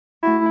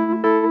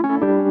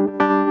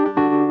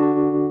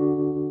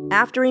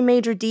After a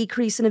major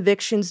decrease in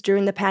evictions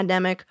during the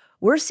pandemic,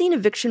 we're seeing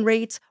eviction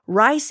rates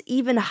rise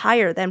even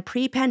higher than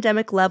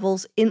pre-pandemic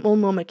levels in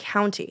Multnomah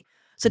County.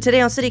 So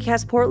today on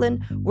CityCast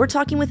Portland, we're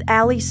talking with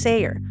Allie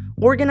Sayer,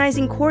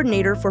 organizing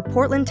coordinator for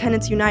Portland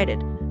Tenants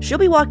United. She'll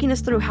be walking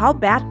us through how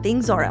bad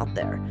things are out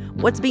there,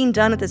 what's being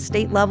done at the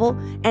state level,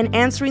 and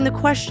answering the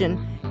question,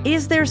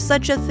 is there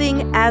such a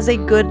thing as a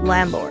good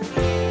landlord?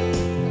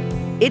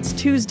 It's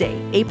Tuesday,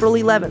 April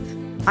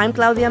 11th. I'm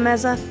Claudia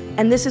Meza,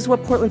 and this is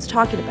what Portland's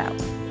talking about.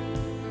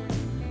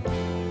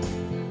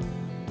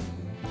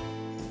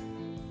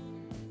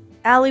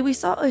 Allie, we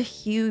saw a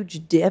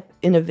huge dip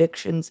in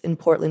evictions in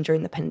Portland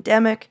during the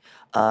pandemic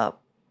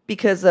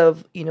because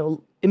of,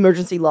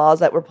 emergency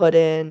laws that were put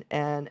in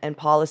and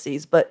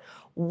policies. But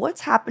what's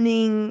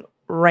happening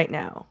right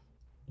now?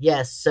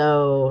 Yes,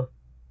 so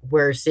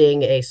we're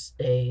seeing a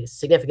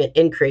significant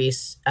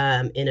increase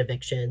in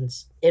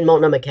evictions in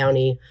Multnomah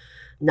County,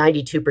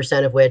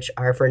 92% of which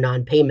are for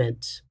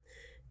non-payment.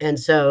 And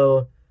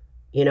so,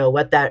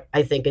 what that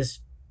I think is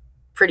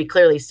pretty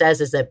clearly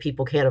says is that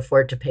people can't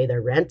afford to pay their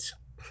rent.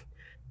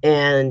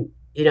 And,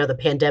 the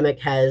pandemic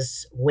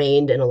has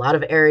waned in a lot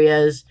of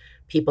areas.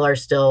 People are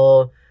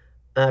still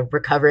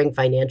recovering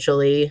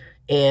financially,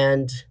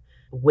 and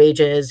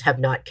wages have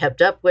not kept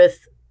up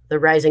with the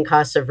rising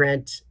costs of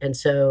rent. And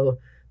so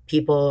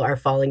people are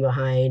falling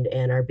behind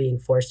and are being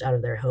forced out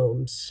of their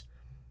homes.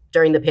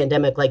 During the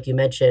pandemic, like you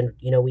mentioned,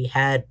 we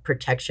had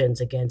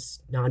protections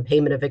against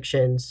non-payment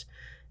evictions.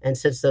 And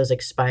since those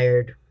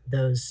expired,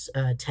 those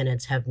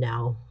tenants have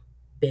now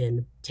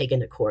been taken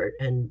to court,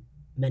 and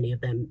many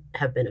of them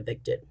have been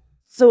evicted.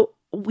 So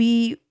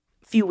we,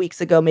 a few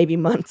weeks ago, maybe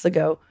months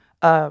ago,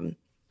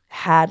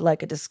 had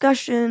a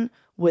discussion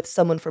with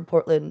someone from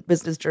Portland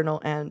Business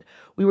Journal, and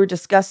we were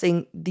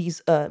discussing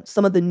these,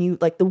 some of the new,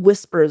 the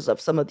whispers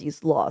of some of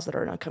these laws that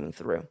are now coming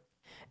through.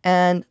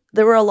 And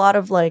there were a lot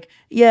of not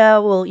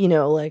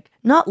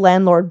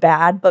landlord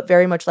bad, but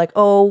very much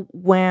oh,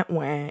 wah,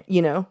 wah,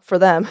 for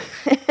them.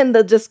 And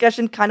the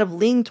discussion kind of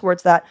leaned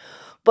towards that.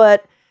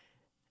 But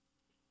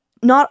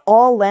not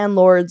all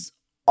landlords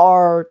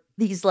are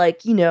these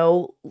large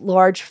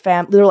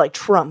they're like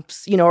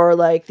Trumps,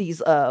 or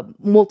these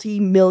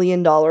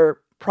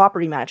multi-million-dollar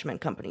property management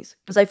companies.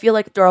 Because I feel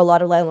like there are a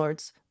lot of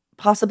landlords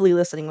possibly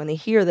listening when they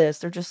hear this.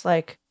 They're just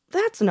like,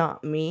 that's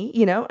not me,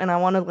 and I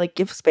want to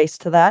give space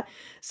to that.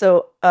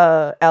 So,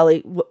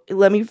 Allie,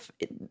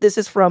 this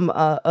is from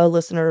a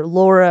listener,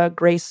 Laura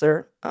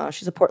Gracer.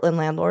 She's a Portland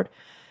landlord.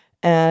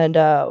 And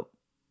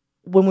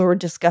when we were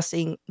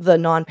discussing the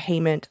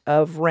non-payment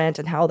of rent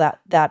and how that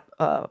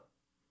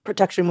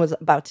protection was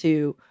about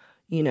to,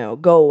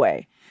 go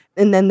away.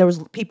 And then there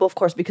was people, of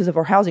course, because of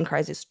our housing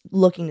crisis,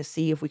 looking to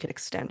see if we could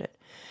extend it.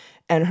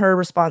 And her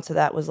response to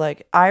that was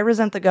I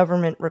resent the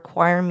government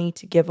requiring me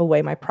to give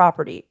away my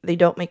property. They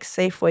don't make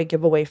Safeway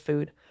give away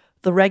food.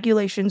 The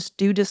regulations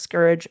do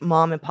discourage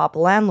mom and pop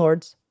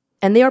landlords,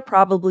 and they are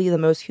probably the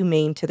most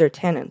humane to their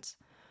tenants.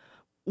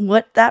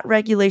 What that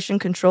regulation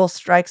control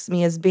strikes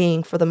me as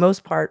being, for the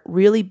most part,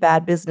 really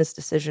bad business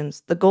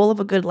decisions. The goal of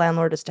a good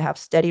landlord is to have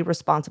steady,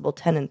 responsible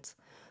tenants.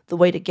 The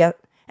way to get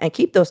and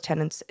keep those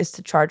tenants is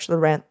to charge the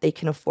rent they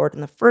can afford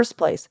in the first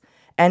place.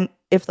 And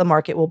if the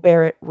market will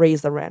bear it,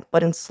 raise the rent,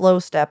 but in slow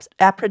steps,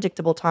 at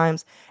predictable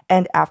times,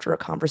 and after a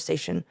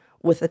conversation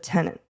with a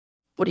tenant.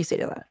 What do you say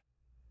to that?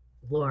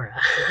 Laura.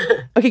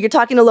 Okay, you're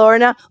talking to Laura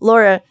now?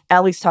 Laura,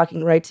 Allie's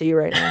talking right to you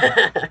right now.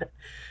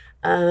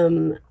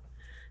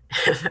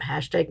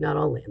 Hashtag not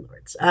all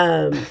landlords.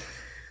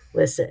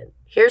 Listen,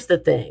 here's the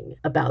thing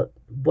about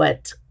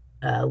what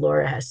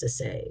Laura has to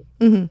say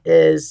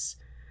is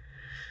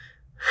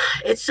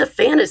it's a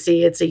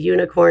fantasy. It's a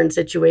unicorn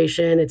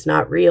situation. It's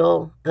not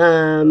real.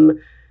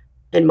 In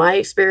my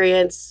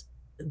experience,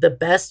 the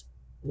best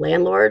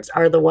landlords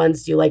are the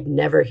ones you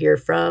never hear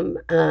from.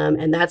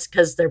 And that's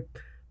because they're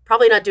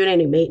probably not doing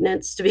any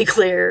maintenance, to be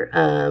clear.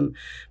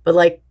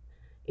 But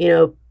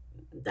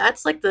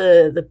that's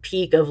the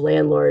peak of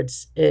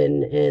landlords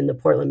in the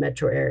Portland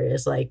metro area,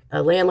 is a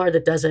landlord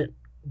that doesn't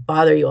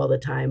bother you all the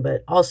time,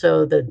 but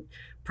also the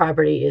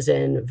property is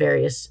in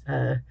various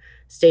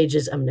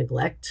stages of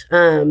neglect.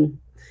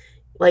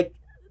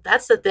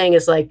 That's the thing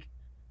is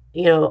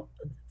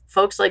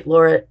folks like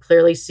Laura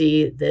clearly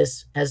see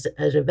this as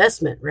an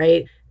investment,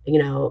 right?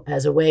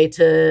 As a way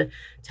to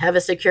have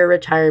a secure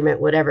retirement,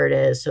 whatever it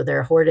is. So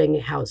they're hoarding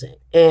housing.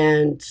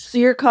 And so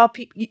you're called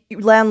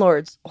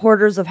landlords,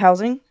 hoarders of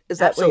housing? Is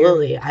that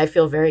absolutely? I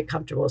feel very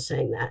comfortable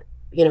saying that.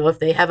 If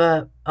they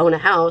own a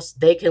house,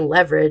 they can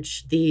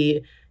leverage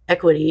the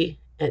equity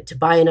to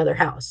buy another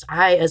house.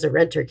 I, as a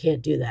renter,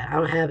 can't do that. I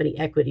don't have any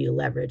equity to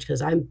leverage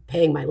because I'm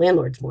paying my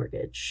landlord's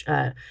mortgage.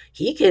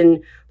 He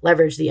can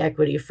leverage the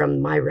equity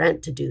from my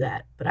rent to do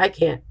that, but I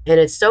can't. And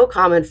it's so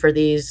common for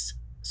these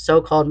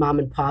so-called mom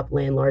and pop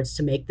landlords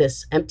to make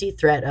this empty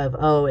threat of,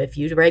 oh, if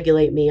you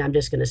regulate me, I'm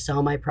just going to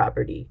sell my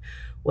property.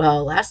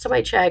 Well, last time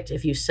I checked,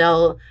 if you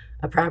sell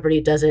a property,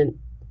 it doesn't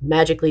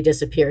magically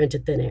disappear into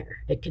thin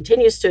air. It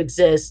continues to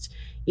exist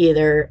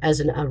either as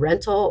a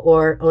rental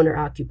or owner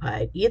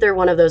occupied. Either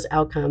one of those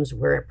outcomes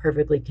we're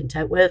perfectly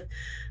content with.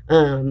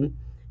 Um,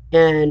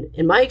 and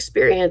in my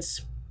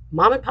experience,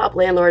 mom and pop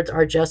landlords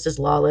are just as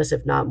lawless,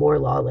 if not more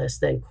lawless,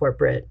 than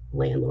corporate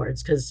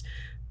landlords, because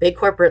big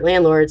corporate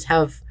landlords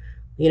have,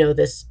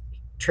 this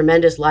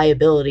tremendous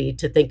liability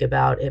to think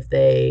about if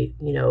they,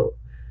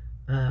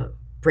 uh,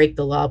 break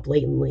the law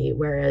blatantly.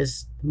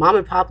 Whereas mom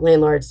and pop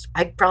landlords,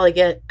 I probably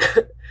get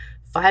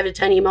 5 to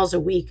 10 emails a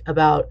week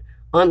about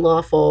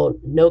unlawful,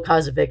 no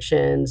cause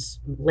evictions,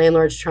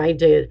 landlords trying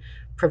to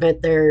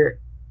prevent their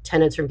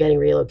tenants from getting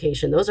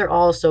relocation. Those are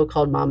all so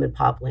called mom and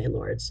pop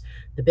landlords.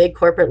 The big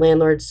corporate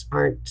landlords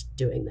aren't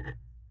doing that.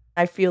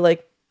 I feel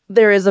like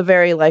there is a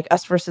very like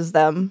us versus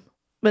them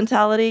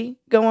mentality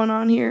going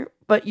on here,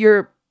 but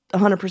you're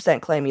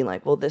 100% claiming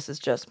like, well, this is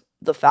just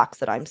the facts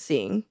that I'm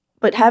seeing.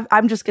 But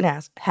I'm just gonna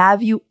ask,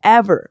 have you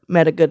ever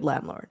met a good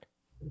landlord?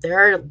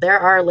 There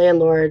are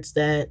landlords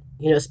that,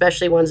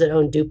 especially ones that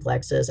own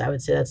duplexes. I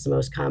would say that's the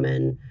most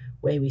common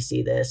way we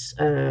see this.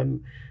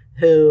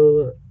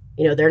 Who,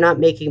 they're not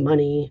making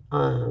money.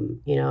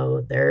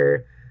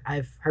 They're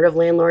I've heard of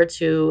landlords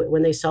who,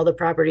 when they sell the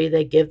property,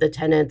 they give the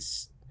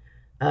tenants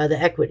the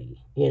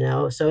equity.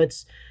 So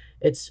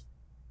it's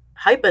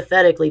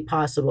hypothetically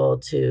possible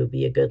to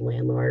be a good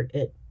landlord.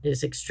 It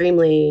is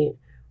extremely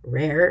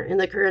rare in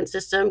the current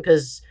system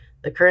because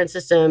the current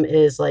system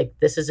is like,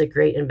 this is a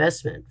great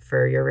investment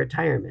for your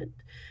retirement.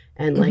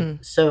 And like,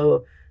 Mhm.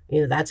 so,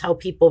 that's how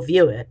people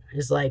view it,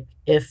 is like,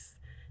 if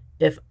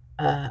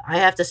I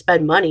have to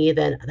spend money,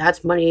 then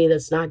that's money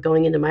that's not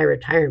going into my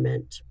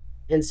retirement.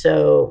 And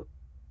so,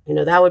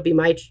 that would be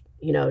my,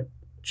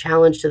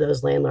 challenge to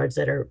those landlords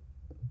that are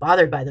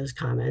bothered by those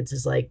comments,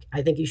 is like,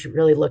 I think you should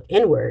really look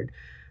inward.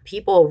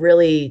 People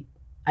really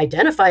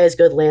identify as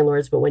good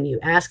landlords, but when you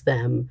ask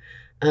them,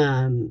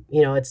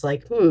 it's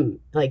like,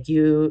 like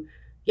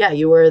yeah,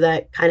 you were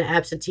that kind of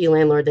absentee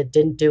landlord that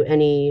didn't do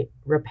any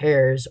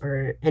repairs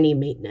or any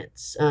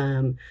maintenance.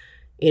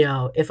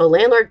 If a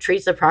landlord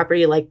treats the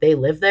property like they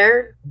live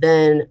there,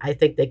 then I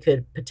think they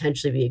could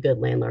potentially be a good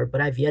landlord.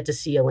 But I've yet to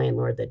see a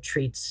landlord that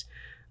treats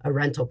a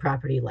rental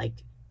property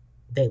like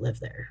they live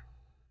there.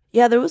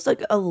 Yeah, there was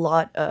like a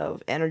lot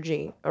of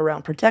energy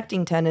around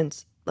protecting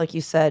tenants, like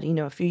you said,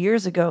 a few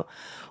years ago.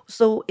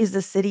 So is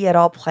the city at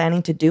all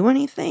planning to do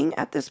anything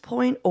at this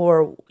point?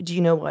 Or do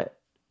you know what?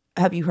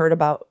 Have you heard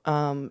about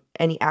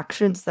any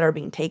actions that are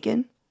being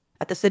taken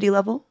at the city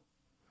level?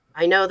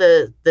 I know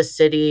the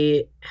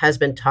city has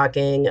been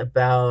talking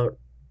about,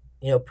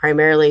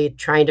 primarily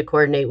trying to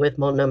coordinate with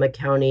Multnomah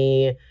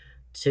County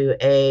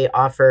to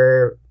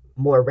offer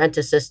more rent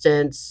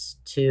assistance,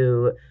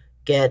 to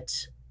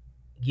get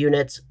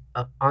units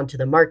onto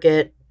the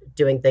market,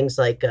 doing things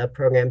like a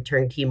program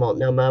Turnkey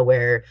Multnomah,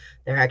 where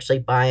they're actually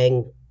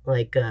buying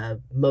like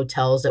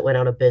motels that went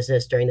out of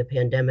business during the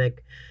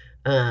pandemic,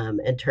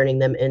 and turning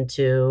them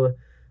into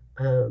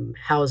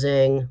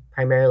housing,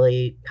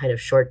 primarily kind of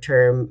short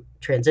term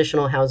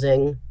transitional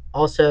housing.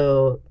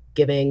 Also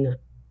giving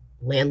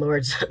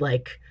landlords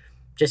like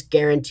just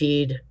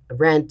guaranteed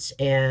rent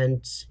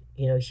and,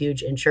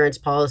 huge insurance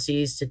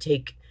policies to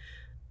take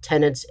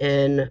tenants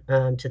in,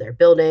 to their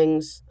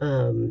buildings.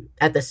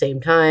 At the same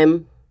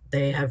time,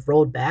 they have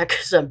rolled back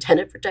some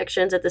tenant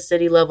protections at the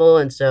city level.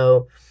 And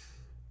so,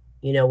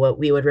 what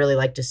we would really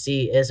like to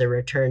see is a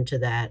return to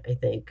that, I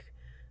think,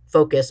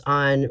 focus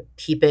on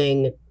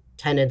keeping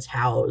tenants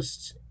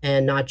housed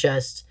and not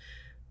just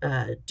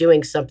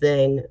doing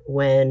something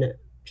when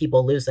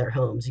people lose their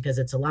homes, because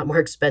it's a lot more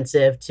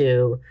expensive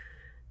to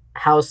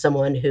house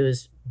someone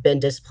who's been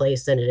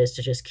displaced than it is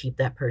to just keep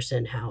that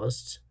person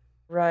housed.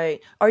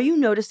 Right. Are you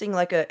noticing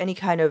like any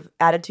kind of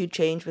attitude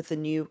change with the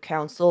new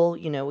council?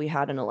 We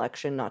had an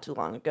election not too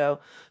long ago,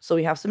 so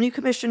we have some new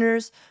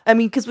commissioners. I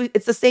mean, because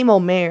it's the same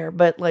old mayor,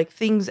 but like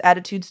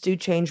attitudes do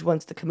change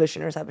once the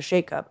commissioners have a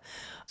shakeup.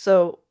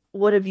 So,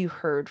 what have you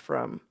heard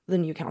from the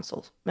new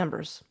council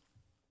members?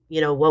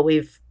 What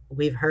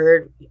we've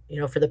heard,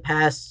 for the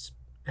past,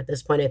 at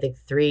this point, I think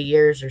 3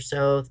 years or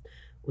so,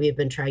 we've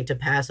been trying to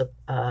pass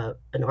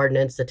an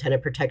ordinance, the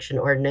tenant protection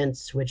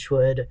ordinance, which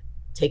would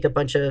take a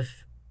bunch of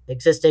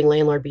existing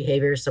landlord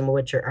behaviors, some of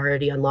which are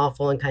already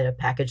unlawful, and kind of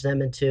package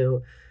them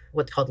into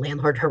what's called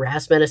landlord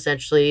harassment,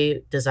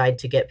 essentially designed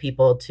to get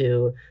people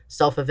to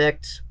self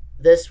evict.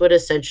 This would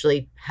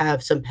essentially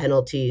have some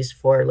penalties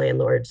for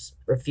landlords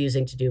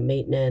refusing to do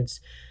maintenance.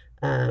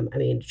 I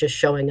mean, just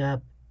showing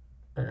up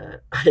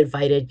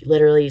uninvited,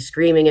 literally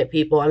screaming at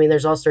people. I mean,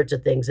 there's all sorts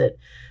of things that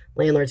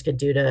landlords could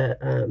do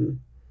to,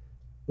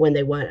 when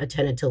they want a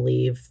tenant to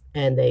leave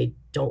and they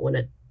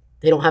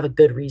don't have a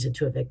good reason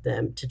to evict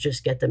them, to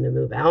just get them to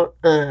move out.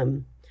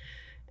 And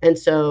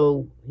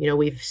so,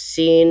 we've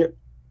seen,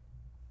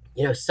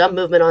 some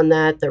movement on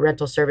that. The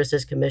Rental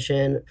Services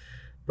Commission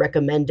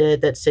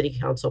recommended that City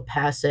Council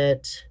pass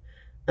it.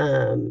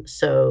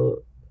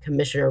 So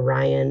Commissioner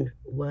Ryan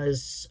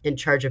was in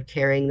charge of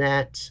carrying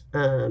that.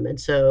 And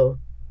so,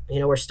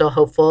 we're still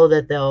hopeful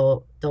that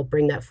they'll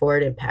bring that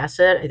forward and pass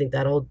it. I think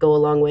that'll go a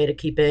long way to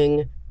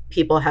keeping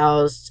people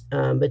housed,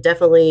 but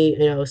definitely,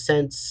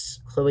 since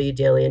Chloe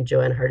Daly and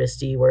Joanne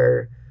Hardesty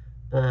were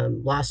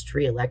lost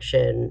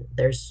re-election,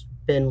 there's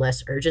been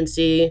less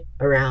urgency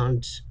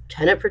around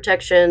tenant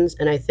protections,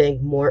 and I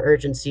think more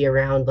urgency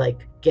around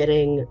like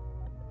getting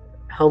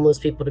homeless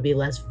people to be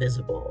less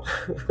visible.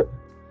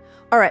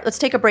 All right, let's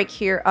take a break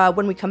here.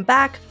 When we come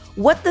back,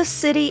 what the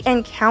city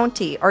and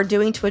county are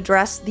doing to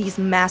address these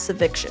mass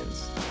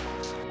evictions.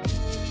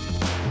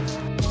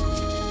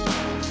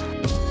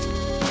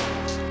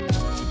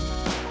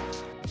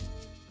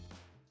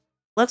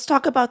 Let's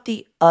talk about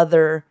the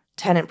other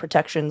tenant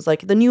protections,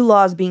 like the new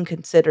laws being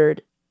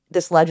considered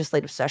this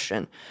legislative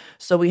session.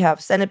 So we have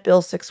Senate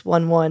Bill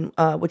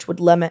 611, which would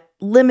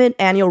limit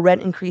annual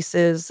rent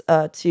increases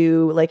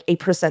to like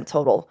 8%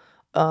 total.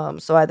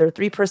 So either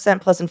 3%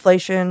 plus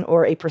inflation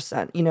or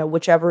 8%,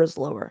 whichever is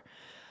lower.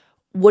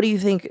 What do you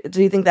think?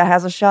 Do you think that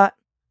has a shot?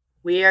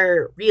 We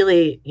are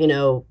really,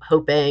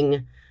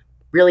 hoping,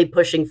 really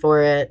pushing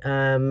for it.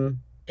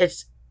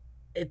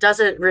 It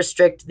doesn't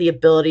restrict the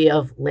ability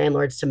of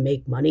landlords to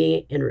make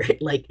money, and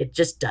like it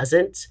just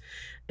doesn't.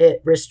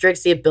 It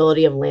restricts the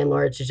ability of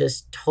landlords to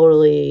just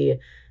totally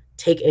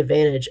take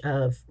advantage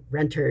of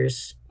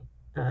renters.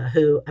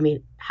 Who, I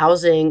mean,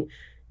 housing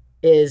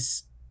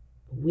is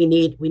we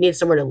need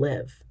somewhere to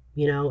live,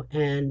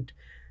 and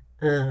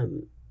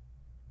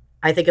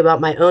I think about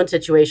my own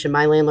situation.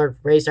 My landlord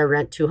raised our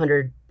rent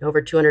over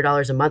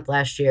 $200 a month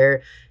last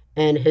year,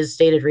 and his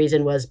stated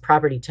reason was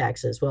property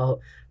taxes.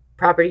 Well,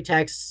 property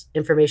tax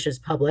information is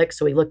public,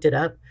 so we looked it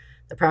up.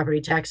 The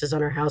property taxes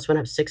on our house went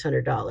up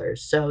 $600.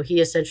 So he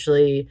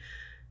essentially,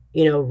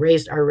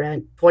 raised our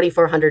rent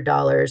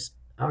 $2,400,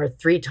 or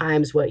 3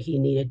 times what he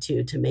needed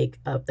to make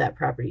up that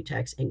property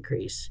tax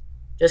increase,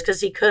 just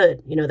because he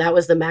could. That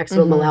was the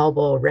maximum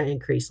allowable rent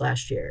increase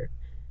last year.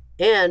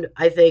 And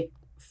I think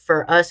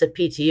for us at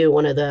PTU,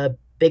 one of the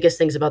biggest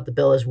things about the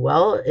bill as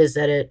well is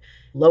that it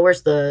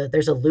lowers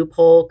there's a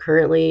loophole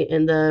currently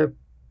in the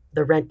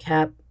rent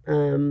cap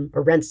or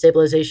rent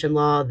stabilization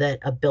law that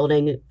a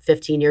building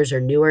 15 years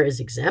or newer is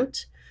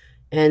exempt,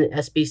 and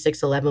SB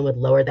 611 would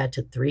lower that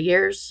to 3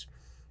 years.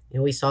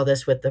 And we saw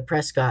this with the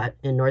Prescott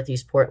in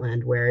Northeast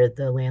Portland, where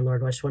the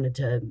landlord just wanted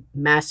to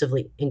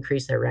massively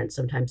increase their rent,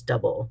 sometimes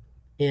double.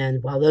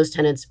 And while those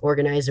tenants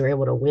organized and were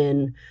able to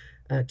win,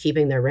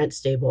 keeping their rent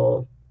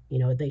stable,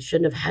 they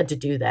shouldn't have had to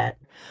do that.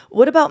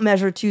 What about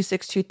Measure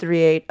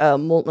 26238,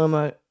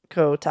 Multnomah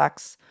Co.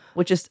 tax,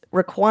 which is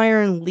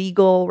requiring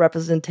legal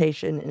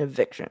representation in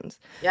evictions?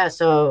 Yeah,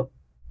 so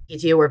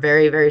PTO were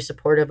very, very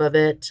supportive of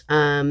it.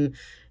 I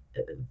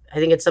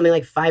think it's something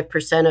like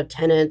 5% of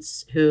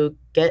tenants who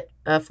get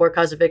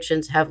for-cause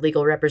evictions have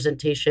legal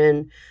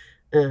representation,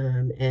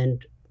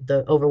 and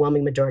the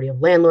overwhelming majority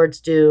of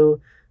landlords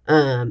do.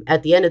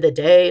 At the end of the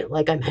day,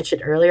 like I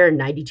mentioned earlier,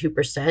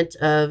 92%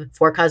 of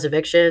for-cause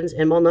evictions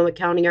in Multnomah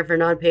County are for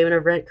non-payment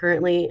of rent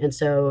currently. And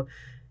so,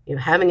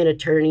 having an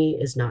attorney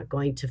is not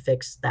going to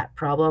fix that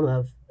problem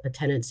of a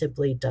tenant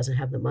simply doesn't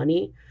have the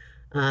money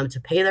to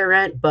pay their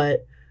rent.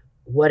 But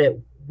what it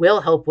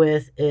will help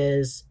with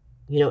is,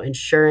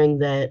 ensuring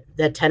that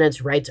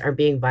tenants' rights aren't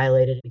being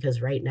violated,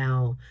 because right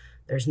now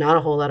there's not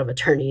a whole lot of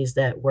attorneys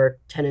that work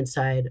tenant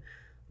side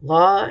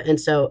law.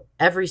 And so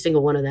every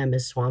single one of them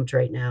is swamped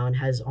right now and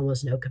has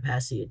almost no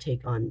capacity to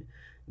take on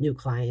new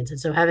clients. And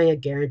so having a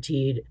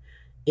guaranteed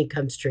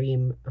income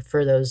stream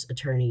for those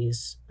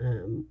attorneys,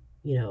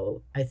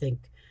 I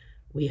think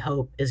we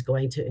hope is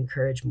going to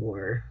encourage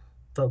more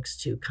folks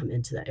to come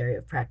into that area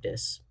of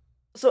practice.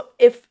 So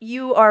if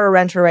you are a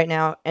renter right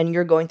now and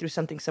you're going through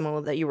something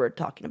similar that you were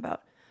talking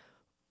about,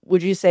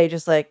 would you say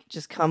just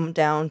come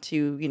down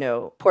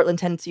to, Portland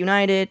Tenants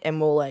United and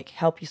we'll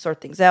help you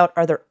sort things out?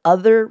 Are there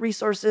other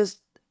resources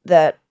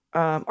that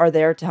are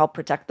there to help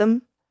protect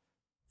them?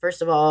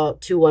 First of all,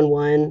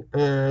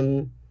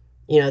 211,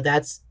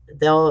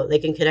 they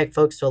can connect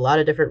folks to a lot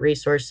of different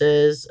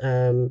resources,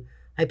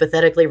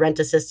 hypothetically rent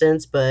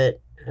assistance, but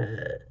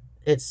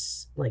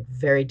it's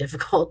very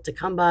difficult to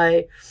come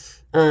by.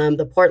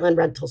 The Portland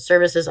Rental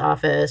Services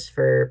Office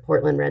for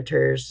Portland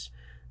renters,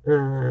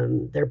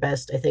 they're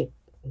best, I think,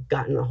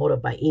 gotten a hold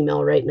of by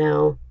email right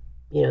now.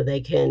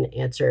 They can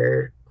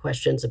answer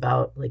questions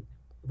about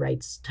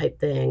rights type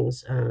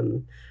things.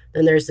 Then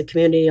there's the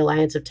Community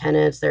Alliance of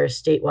Tenants. They're a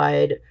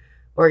statewide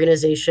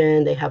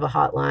organization. They have a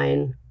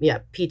hotline. Yeah,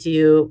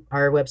 PTU,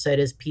 our website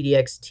is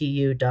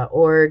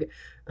pdxtu.org.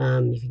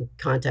 You can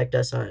contact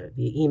us via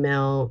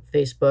email,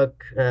 Facebook,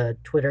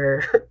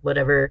 Twitter,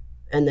 whatever.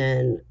 And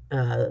then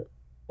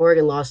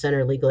Oregon Law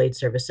Center Legal Aid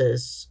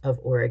Services of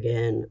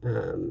Oregon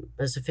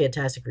is a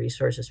fantastic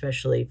resource,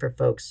 especially for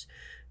folks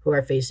who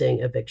are facing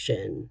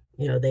eviction.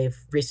 They've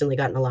recently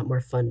gotten a lot more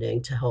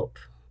funding to help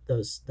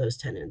those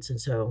tenants. And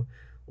so,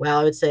 while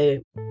I would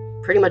say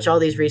pretty much all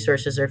these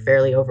resources are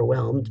fairly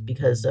overwhelmed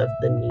because of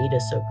the need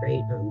is so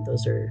great,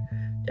 those are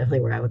definitely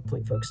where I would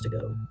point folks to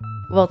go.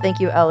 Well, thank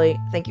you, Ellie.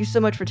 Thank you so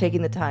much for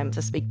taking the time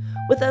to speak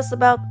with us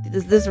about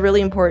this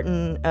really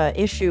important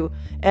issue.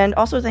 And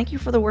also, thank you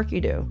for the work you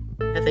do.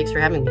 Yeah, thanks for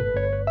having me.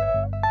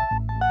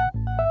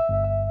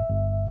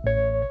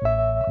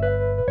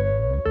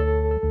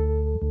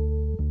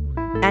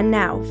 And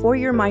now, for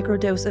your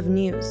microdose of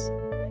news.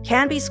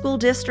 Canby School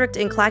District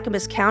in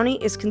Clackamas County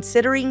is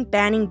considering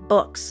banning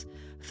books.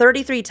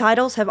 33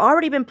 titles have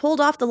already been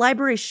pulled off the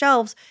library's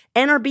shelves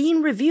and are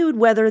being reviewed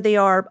whether they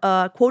are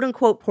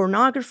quote-unquote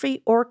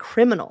pornography or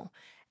criminal.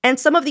 And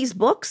some of these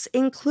books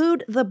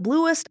include The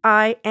Bluest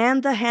Eye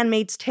and The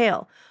Handmaid's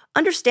Tale.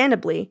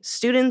 Understandably,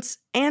 students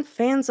and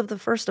fans of the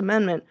First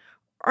Amendment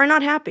are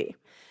not happy.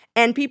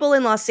 And people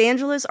in Los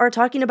Angeles are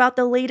talking about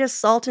the latest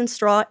Salt and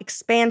Straw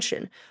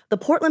expansion. The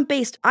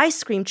Portland-based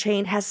ice cream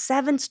chain has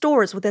 7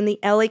 stores within the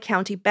LA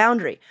County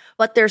boundary,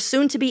 but their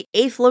soon-to-be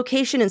 8th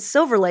location in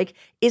Silver Lake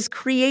is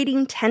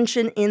creating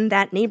tension in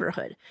that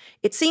neighborhood.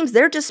 It seems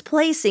they're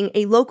displacing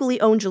a locally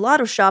owned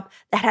gelato shop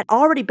that had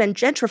already been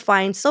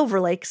gentrifying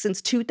Silver Lake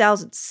since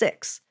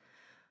 2006.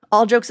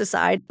 All jokes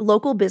aside,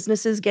 local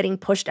businesses getting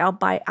pushed out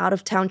by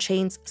out-of-town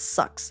chains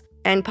sucks.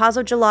 And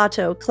Pazzo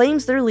Gelato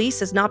claims their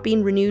lease is not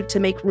being renewed to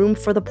make room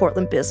for the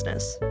Portland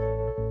business.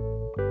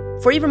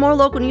 For even more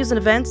local news and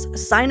events,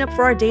 sign up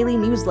for our daily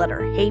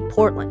newsletter, Hey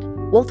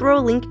Portland. We'll throw a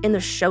link in the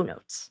show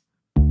notes.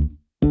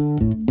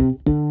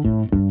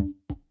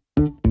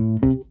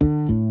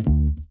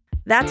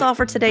 That's all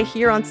for today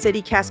here on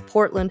CityCast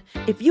Portland.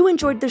 If you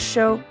enjoyed this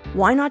show,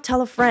 why not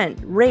tell a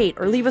friend, rate,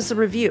 or leave us a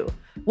review?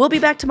 We'll be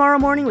back tomorrow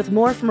morning with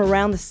more from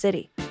around the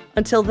city.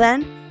 Until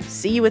then,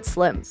 see you at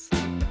Slim's.